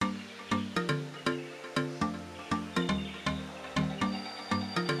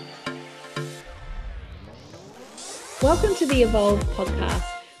Welcome to the Evolve podcast,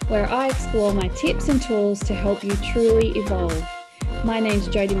 where I explore my tips and tools to help you truly evolve. My name's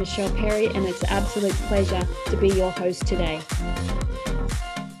Jodie Michelle Perry, and it's an absolute pleasure to be your host today.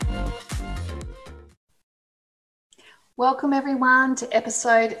 Welcome everyone to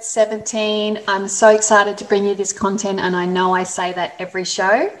episode 17. I'm so excited to bring you this content, and I know I say that every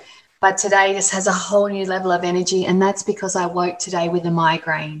show, but today just has a whole new level of energy, and that's because I woke today with a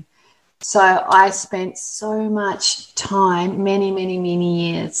migraine. So I spent so much time, many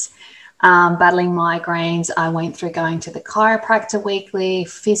years, battling migraines. I went through going to the chiropractor weekly,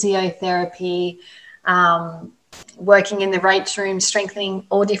 physiotherapy, working in the weight room, strengthening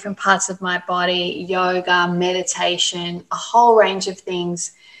all different parts of my body, yoga, meditation, a whole range of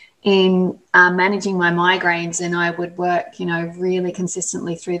things in managing my migraines. And I would work, really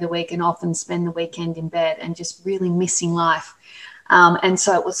consistently through the week and often spend the weekend in bed and just really missing life. And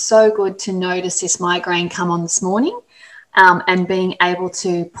so it was so good to notice this migraine come on this morning and being able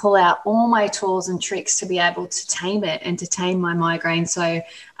to pull out all my tools and tricks to be able to tame it and to tame my migraine. So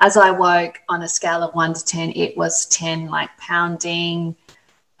as I woke on a scale of 1 to 10, it was 10, like pounding.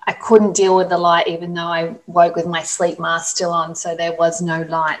 I couldn't deal with the light, even though I woke with my sleep mask still on. So there was no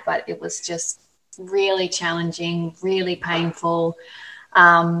light, but it was just really challenging, really painful.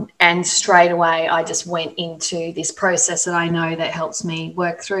 And straight away, I just went into this process that I know that helps me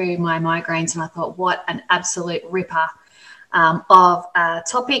work through my migraines. And I thought, what an absolute ripper of a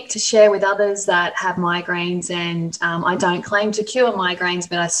topic to share with others that have migraines. And I don't claim to cure migraines,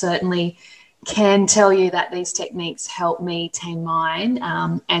 but I certainly can tell you that these techniques help me tame mine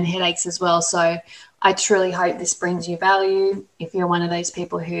and headaches as well. So I truly hope this brings you value. If you're one of those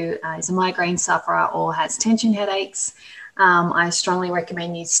people who is a migraine sufferer or has tension headaches, I strongly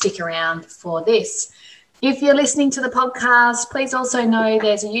recommend you stick around for this. If you're listening to the podcast, please also know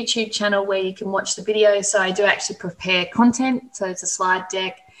there's a YouTube channel where you can watch the video. So I do actually prepare content. So it's a slide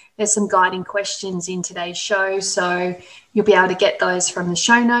deck. There's some guiding questions in today's show. So you'll be able to get those from the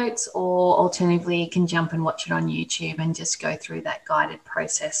show notes, or alternatively, you can jump and watch it on YouTube and just go through that guided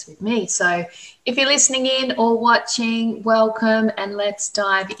process with me. So if you're listening in or watching, welcome, and let's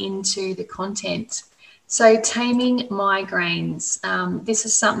dive into the content. So taming migraines. This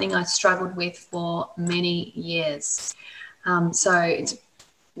is something I struggled with for many years. So it's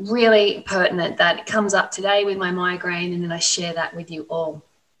really pertinent that it comes up today with my migraine and that I share that with you all.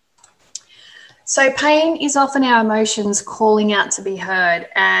 So pain is often our emotions calling out to be heard.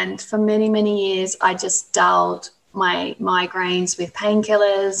 And for many years, I just dulled my migraines with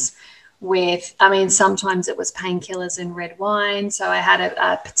painkillers, sometimes it was painkillers and red wine. So I had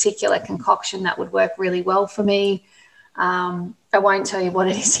a particular concoction that would work really well for me. I won't tell you what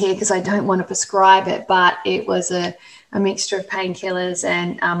it is here because I don't want to prescribe it, but it was a mixture of painkillers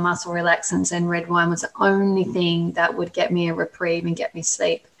and muscle relaxants, and red wine was the only thing that would get me a reprieve and get me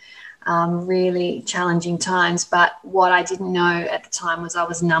sleep. Really challenging times. But what I didn't know at the time was I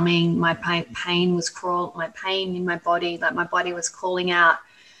was numbing. My pain was my pain in my body, like my body was calling out.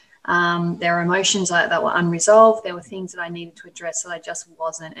 There were emotions that were unresolved. There were things that I needed to address that I just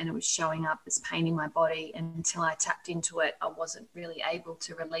wasn't, and it was showing up as pain in my body. And until I tapped into it, I wasn't really able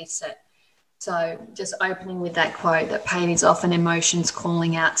to release it. So just opening with that quote that pain is often emotions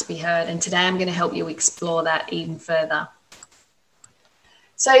calling out to be heard. And today I'm going to help you explore that even further.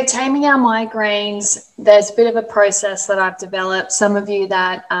 So taming our migraines, there's a bit of a process that I've developed. Some of you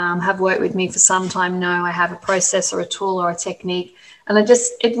that have worked with me for some time know I have a process or a tool or a technique. And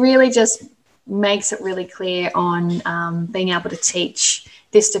it really just makes it really clear on being able to teach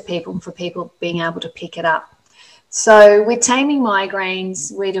this to people and for people being able to pick it up. So with taming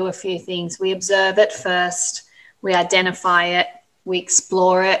migraines, we do a few things. We observe it first, we identify it, we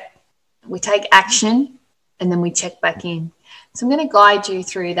explore it, we take action, and then we check back in. So I'm going to guide you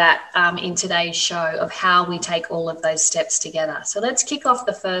through that in today's show of how we take all of those steps together. So let's kick off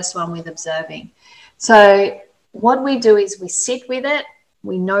the first one with observing. So what we do is we sit with it,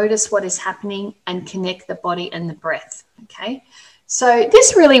 we notice what is happening and connect the body and the breath, okay? So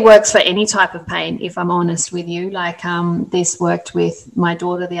this really works for any type of pain, if I'm honest with you. Like this worked with my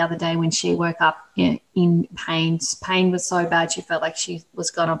daughter the other day when she woke up in pain. Pain was so bad she felt like she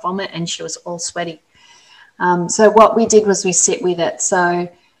was going to vomit and she was all sweaty. So what we did was we sit with it. So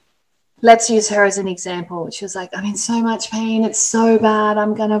let's use her as an example. She was like, I'm in so much pain. It's so bad.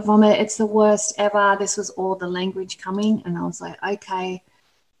 I'm going to vomit. It's the worst ever. This was all the language coming. And I was like, okay,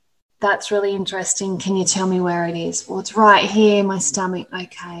 that's really interesting. Can you tell me where it is? Well, it's right here, my stomach.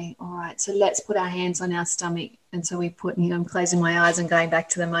 Okay, all right. So let's put our hands on our stomach. And so we put, I'm closing my eyes and going back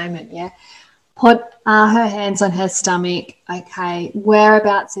to the moment, yeah? Put her hands on her stomach. Okay,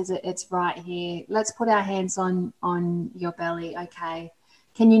 whereabouts is it? It's right here. Let's put our hands on your belly. Okay,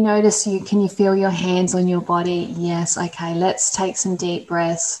 can you notice can you feel your hands on your body? Yes. Okay, let's take some deep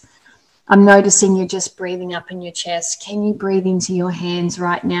breaths. I'm noticing you're just breathing up in your chest. Can you breathe into your hands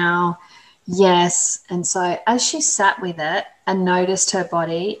right now? Yes. And so as she sat with it and noticed her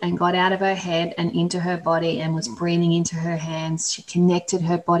body and got out of her head and into her body and was breathing into her hands, she connected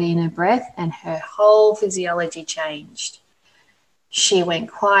her body and her breath, and her whole physiology changed. She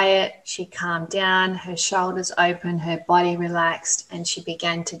went quiet, she calmed down, her shoulders opened, her body relaxed, and she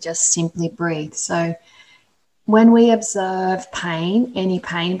began to just simply breathe. So when we observe pain, any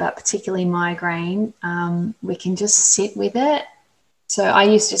pain, but particularly migraine, we can just sit with it. So I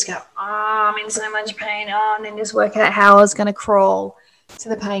used to just go, I'm in so much pain, and then just work out how I was going to crawl to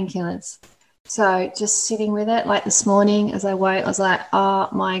the painkillers. So just sitting with it, like this morning as I woke, I was like,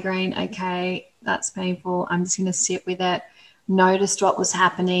 migraine, okay, that's painful. I'm just going to sit with it. Noticed what was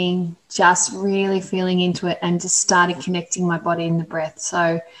happening, just really feeling into it, and just started connecting my body and the breath. So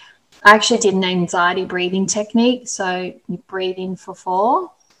I actually did an anxiety breathing technique. So you breathe in for 4,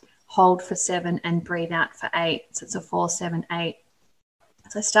 hold for 7, and breathe out for 8. So it's a 4, 7, 8.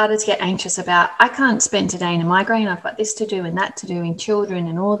 So I started to get anxious about, I can't spend today in a migraine. I've got this to do and that to do in children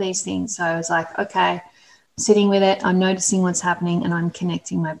and all these things. So I was like, okay, sitting with it, I'm noticing what's happening, and I'm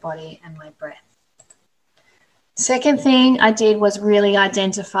connecting my body and my breath. Second thing I did was really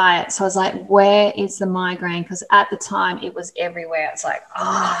identify it. So I was like, where is the migraine? Because at the time it was everywhere. It's like,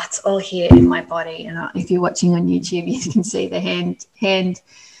 it's all here in my body. And if you're watching on YouTube, you can see the hand,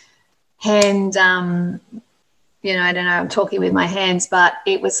 I don't know, I'm talking with my hands, but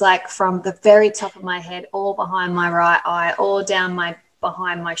it was like from the very top of my head, all behind my right eye, all down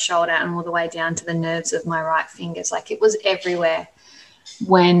behind my shoulder, and all the way down to the nerves of my right fingers. Like it was everywhere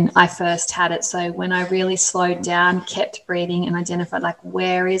when I first had it. So when I really slowed down, kept breathing, and identified like,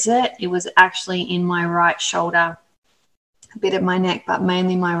 where is it? It was actually in my right shoulder, a bit of my neck, but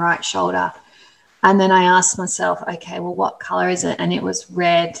mainly my right shoulder. And then I asked myself, okay, well, what color is it? And it was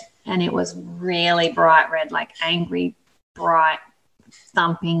red, and it was really bright red, like angry, bright,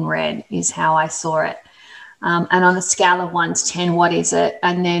 thumping red is how I saw it. And on a scale of 1 to 10, what is it?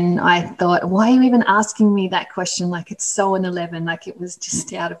 And then I thought, why are you even asking me that question? Like it's so an 11, like it was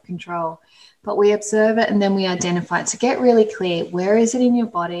just out of control. But we observe it and then we identify it. So get really clear. Where is it in your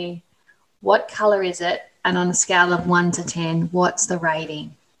body? What color is it? And on a scale of 1 to 10, what's the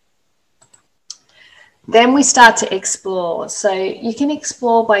rating? Then we start to explore. So you can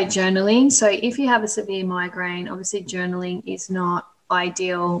explore by journaling. So if you have a severe migraine, obviously journaling is not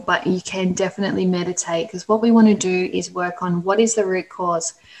ideal, but you can definitely meditate, because what we want to do is work on what is the root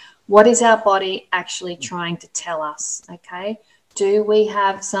cause. What is our body actually trying to tell us? Okay. Do we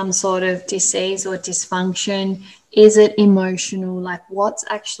have some sort of disease or dysfunction? Is it emotional? Like what's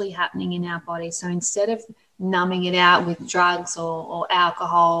actually happening in our body? So instead of numbing it out with drugs or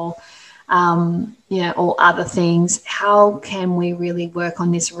alcohol, or other things, how can we really work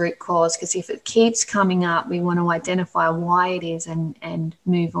on this root cause? Because if it keeps coming up, we want to identify why it is and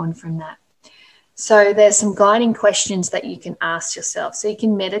move on from that. So there's some guiding questions that you can ask yourself. So you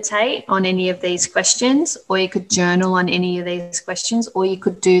can meditate on any of these questions, or you could journal on any of these questions, or you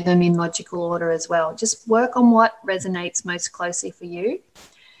could do them in logical order as well. Just work on what resonates most closely for you.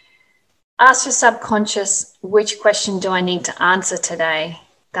 Ask your subconscious, which question do I need to answer today?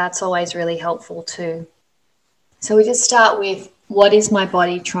 That's always really helpful too. So we just start with, what is my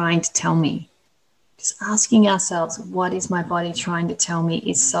body trying to tell me? Just asking ourselves, what is my body trying to tell me,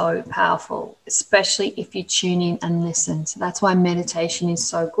 is so powerful, especially if you tune in and listen. So that's why meditation is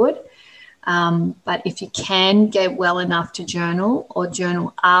so good. But if you can get well enough to journal, or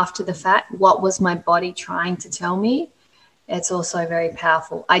journal after the fact, what was my body trying to tell me? It's also very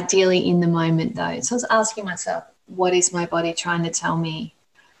powerful, ideally in the moment though. So I was asking myself, what is my body trying to tell me?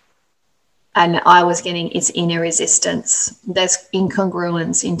 And I was getting its inner resistance. There's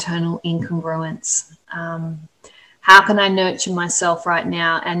incongruence, internal incongruence. How can I nurture myself right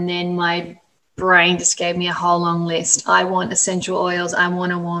now? And then my brain just gave me a whole long list. I want essential oils. I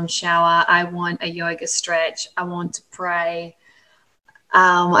want a warm shower. I want a yoga stretch. I want to pray.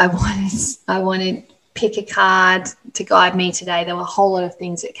 I wanted to pick a card to guide me today. There were a whole lot of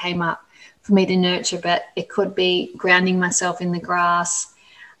things that came up for me to nurture, but it could be grounding myself in the grass,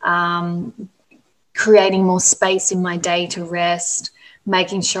 creating more space in my day to rest,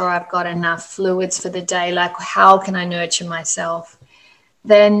 making sure I've got enough fluids for the day. Like, how can I nurture myself?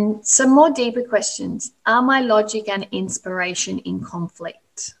 Then some more deeper questions. Are my logic and inspiration in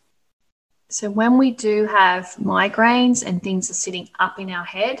conflict? So when we do have migraines and things are sitting up in our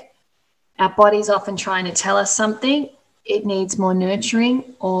head, Our body's often trying to tell us something. It needs more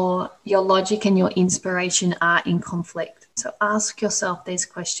nurturing, or your logic and your inspiration are in conflict. So ask yourself these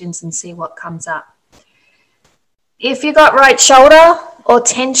questions and see what comes up. If you got right shoulder or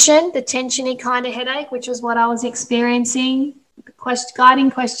tension, the tensiony kind of headache, which was what I was experiencing, the guiding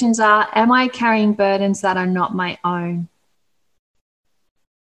questions are, am I carrying burdens that are not my own?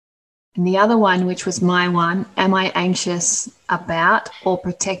 And the other one, which was my one, am I anxious about or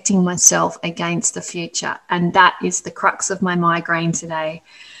protecting myself against the future? And that is the crux of my migraine today.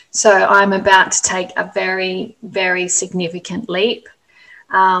 So I'm about to take a very, very significant leap.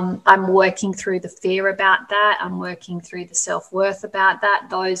 I'm working through the fear about that. I'm working through the self-worth about that.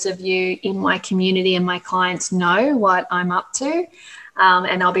 Those of you in my community and my clients know what I'm up to.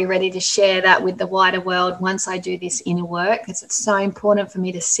 And I'll be ready to share that with the wider world once I do this inner work, because it's so important for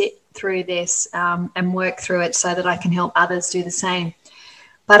me to sit through this and work through it so that I can help others do the same.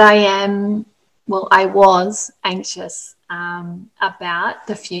 But I was anxious about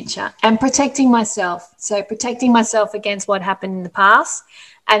the future and protecting myself. So protecting myself against what happened in the past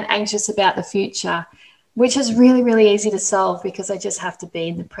and anxious about the future, which is really, really easy to solve because I just have to be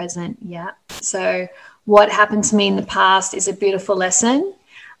in the present. Yeah. So what happened to me in the past is a beautiful lesson.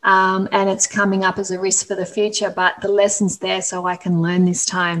 And it's coming up as a risk for the future, but the lesson's there so I can learn this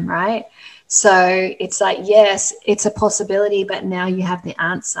time, right? So it's like, yes, it's a possibility, but now you have the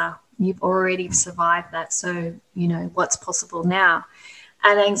answer. You've already survived that. So, you know, what's possible now?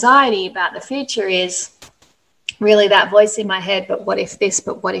 And anxiety about the future is really that voice in my head, but what if this,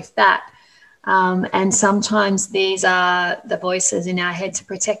 but what if that? And sometimes these are the voices in our head to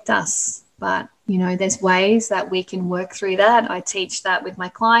protect us. But, you know, there's ways that we can work through that. I teach that with my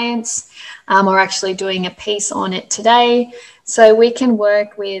clients. We're actually doing a piece on it today. So we can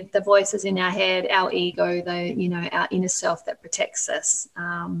work with the voices in our head, our ego, our inner self that protects us,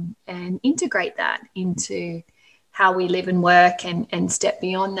 and integrate that into how we live and work and step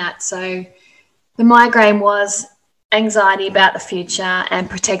beyond that. So the migraine was anxiety about the future and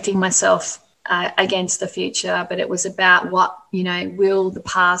protecting myself against the future, but it was about will the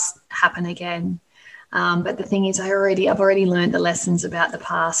past happen again? But the thing is, I've already learned the lessons about the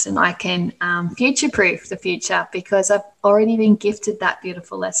past, and I can future-proof the future because I've already been gifted that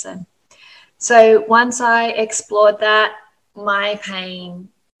beautiful lesson. So once I explored that, my pain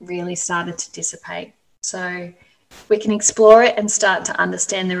really started to dissipate. So we can explore it and start to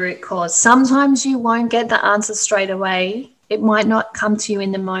understand the root cause. Sometimes you won't get the answer straight away. It might not come to you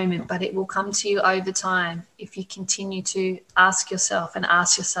in the moment, but it will come to you over time if you continue to ask yourself and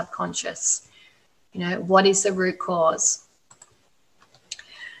ask your subconscious, what is the root cause?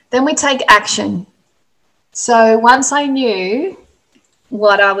 Then we take action. So once I knew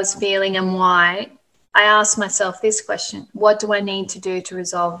what I was feeling and why, I asked myself this question: what do I need to do to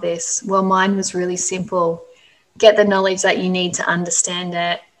resolve this? Well, mine was really simple. Get the knowledge that you need to understand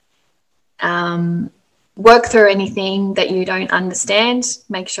it. Work through anything that you don't understand.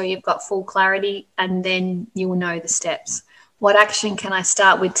 Make sure you've got full clarity, and then you will know the steps. What action can I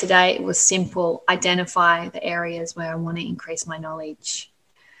start with today? It was simple. Identify the areas where I want to increase my knowledge.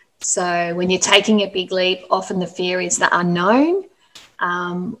 So when you're taking a big leap, often the fear is the unknown.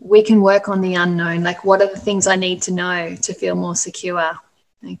 We can work on the unknown. Like, what are the things I need to know to feel more secure?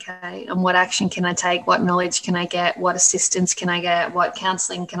 Okay. And what action can I take? What knowledge can I get? What assistance can I get? What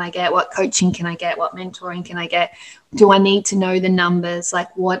counseling can I get? What coaching can I get? What mentoring can I get? Do I need to know the numbers?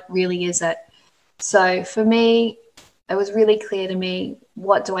 Like, what really is it? So for me, it was really clear to me,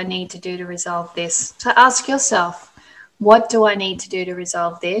 what do I need to do to resolve this? So ask yourself, what do I need to do to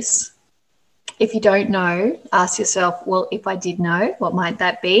resolve this? If you don't know, ask yourself, well, if I did know, what might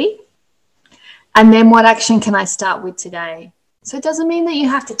that be? And then what action can I start with today? So it doesn't mean that you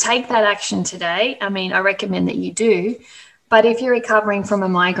have to take that action today. I mean, I recommend that you do. But if you're recovering from a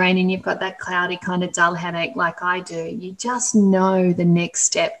migraine and you've got that cloudy kind of dull headache like I do, you just know the next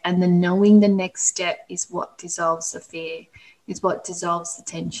step. And the knowing the next step is what dissolves the fear, is what dissolves the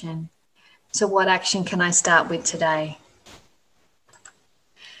tension. So what action can I start with today?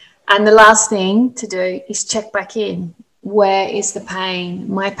 And the last thing to do is check back in. Where is the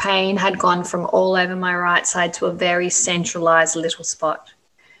pain? My pain had gone from all over my right side to a very centralized little spot.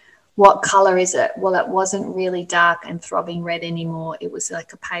 What color is it? Well, it wasn't really dark and throbbing red anymore. It was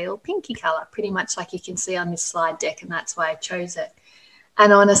like a pale pinky color, pretty much like you can see on this slide deck, and that's why I chose it.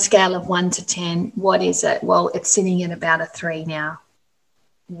 And on a scale of 1 to 10, what is it? Well, it's sitting at about a 3 now,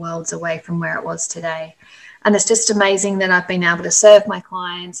 worlds away from where it was today. And it's just amazing that I've been able to serve my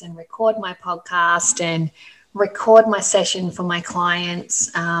clients and record my podcast and record my session for my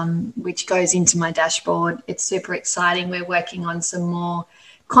clients, which goes into my dashboard. It's super exciting. We're working on some more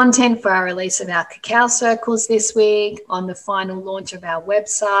content for our release of our cacao circles this week, on the final launch of our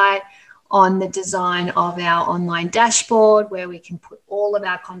website, on the design of our online dashboard where we can put all of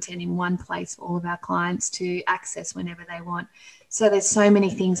our content in one place for all of our clients to access whenever they want. So there's so many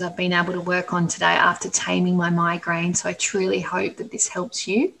things I've been able to work on today after taming my migraine. So I truly hope that this helps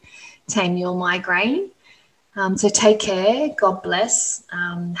you tame your migraine. So take care. God bless.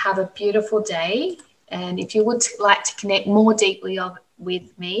 Have a beautiful day. And if you would like to connect more deeply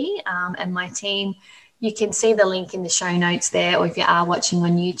with me and my team, you can see the link in the show notes there, or if you are watching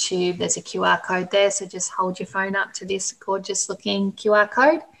on YouTube, there's a QR code there. So just hold your phone up to this gorgeous looking QR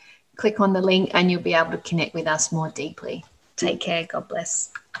code, click on the link, and you'll be able to connect with us more deeply. Take care. God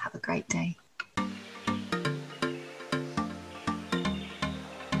bless. Have a great day.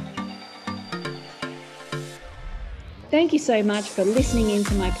 Thank you so much for listening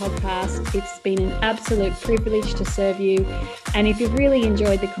into my podcast. It's been an absolute privilege to serve you. And if you've really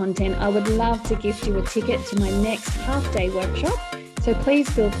enjoyed the content, I would love to gift you a ticket to my next half-day workshop. So please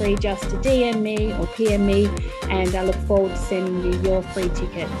feel free just to DM me or PM me, and I look forward to sending you your free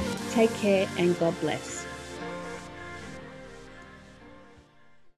ticket. Take care and God bless.